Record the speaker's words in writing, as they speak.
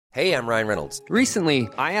Hey, I'm Ryan Reynolds. Recently,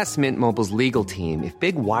 I asked Mint Mobile's legal team if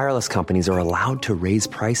big wireless companies are allowed to raise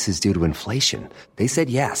prices due to inflation. They said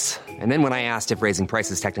yes. And then when I asked if raising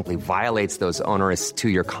prices technically violates those onerous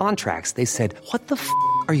two-year contracts, they said, "What the f***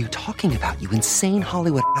 are you talking about, you insane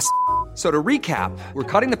Hollywood ass?" So to recap, we're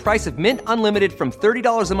cutting the price of Mint Unlimited from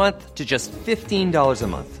 $30 a month to just $15 a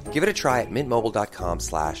month. Give it a try at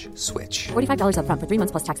mintmobile.com/switch. $45 up front for 3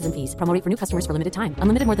 months plus taxes and fees. Promo rate for new customers for limited time.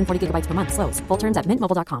 Unlimited more than 40 gigabytes per month. Slows full terms at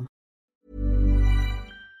mintmobile.com.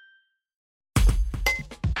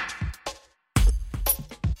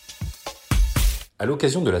 À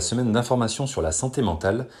l'occasion de la semaine d'information sur la santé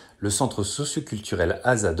mentale, le centre socioculturel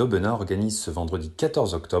ASA d'Aubenas organise ce vendredi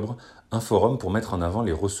 14 octobre un forum pour mettre en avant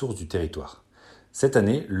les ressources du territoire. Cette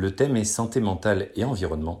année, le thème est santé mentale et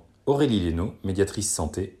environnement. Aurélie Lénaud, médiatrice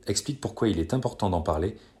santé, explique pourquoi il est important d'en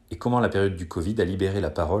parler et comment la période du Covid a libéré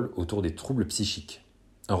la parole autour des troubles psychiques.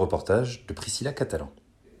 Un reportage de Priscilla Catalan.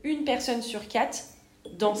 Une personne sur 4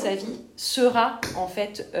 dans sa vie sera en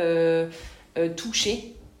fait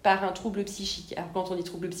touchée par un trouble psychique. Alors quand on dit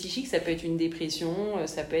trouble psychique, ça peut être une dépression,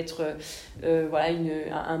 ça peut être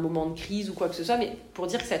un moment de crise ou quoi que ce soit, mais pour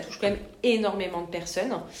dire que ça touche quand même énormément de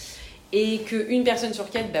personnes. Et qu'une personne sur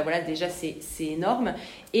 4, déjà c'est énorme,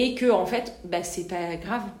 et que en fait c'est pas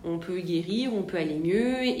grave, on peut guérir, on peut aller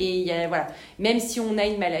mieux, et même si on a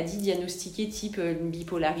une maladie diagnostiquée type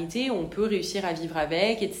bipolarité, on peut réussir à vivre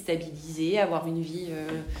avec, être stabilisé, avoir une vie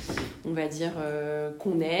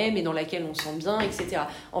qu'on aime et dans laquelle on se sent bien, etc.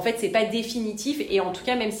 En fait c'est pas définitif, et en tout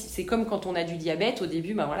cas même si c'est comme quand on a du diabète, au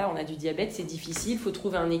début on a du diabète, c'est difficile, faut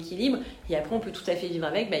trouver un équilibre, et après on peut tout à fait vivre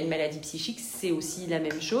avec. Une maladie psychique c'est aussi la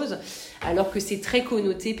même chose, alors que c'est très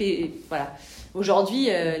connoté, Aujourd'hui,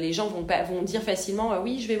 les gens vont dire facilement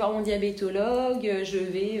oui, je vais voir mon diabétologue,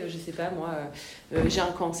 j'ai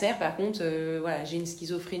un cancer, par contre, j'ai une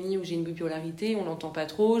schizophrénie ou j'ai une bipolarité, on l'entend pas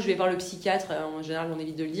trop, je vais voir le psychiatre, en général, on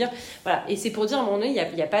évite de le dire. Voilà. Et c'est pour dire, à un moment donné,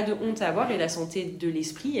 il n'y a pas de honte à avoir, et la santé de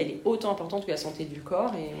l'esprit, elle est autant importante que la santé du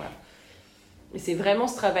corps, et voilà. Et c'est vraiment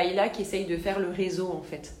ce travail-là qu'essaye de faire le réseau, en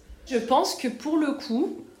fait. Je pense que pour le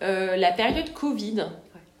coup, la période Covid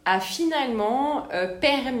a finalement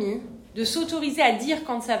permis de s'autoriser à dire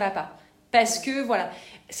quand ça va pas. Parce que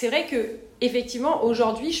c'est vrai que effectivement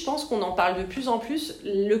aujourd'hui, je pense qu'on en parle de plus en plus.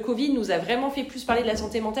 Le Covid nous a vraiment fait plus parler de la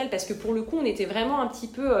santé mentale, parce que pour le coup, on était vraiment un petit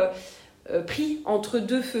peu pris entre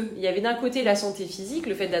deux feux. Il y avait d'un côté la santé physique,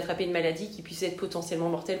 le fait d'attraper une maladie qui puisse être potentiellement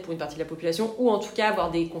mortelle pour une partie de la population, ou en tout cas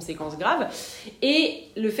avoir des conséquences graves, et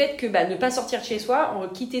le fait que ne pas sortir de chez soi,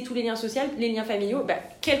 quitter tous les liens sociaux, les liens familiaux,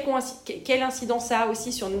 quelle incidence ça a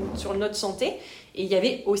aussi sur notre santé. Et il y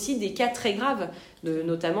avait aussi des cas très graves,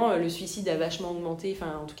 notamment le suicide a vachement augmenté,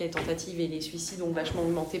 en tout cas les tentatives et les suicides ont vachement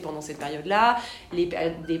augmenté pendant cette période-là,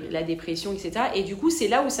 la dépression, etc. Et du coup, c'est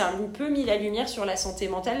là où ça a un peu mis la lumière sur la santé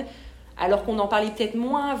mentale, alors qu'on en parlait peut-être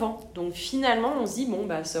moins avant. Donc finalement, on se dit,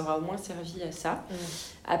 ça aura au moins servi à ça,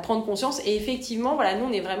 à prendre conscience. Et effectivement, nous,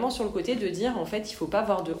 on est vraiment sur le côté de dire, en fait, il ne faut pas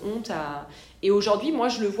avoir de honte à... Et aujourd'hui, moi,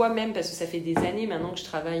 je le vois même, parce que ça fait des années maintenant que je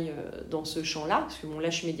travaille dans ce champ-là, parce que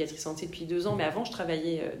là, je suis médiatrice santé depuis 2 ans, mais avant, je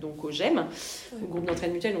travaillais donc au GEM, au groupe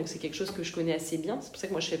d'entraide mutuelle, donc c'est quelque chose que je connais assez bien. C'est pour ça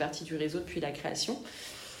que moi, je fais partie du réseau depuis la création.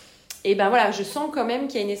 Et je sens quand même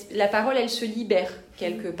qu'il y a la parole, elle se libère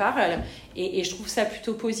quelque part, et je trouve ça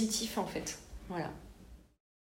plutôt positif, en fait. Voilà.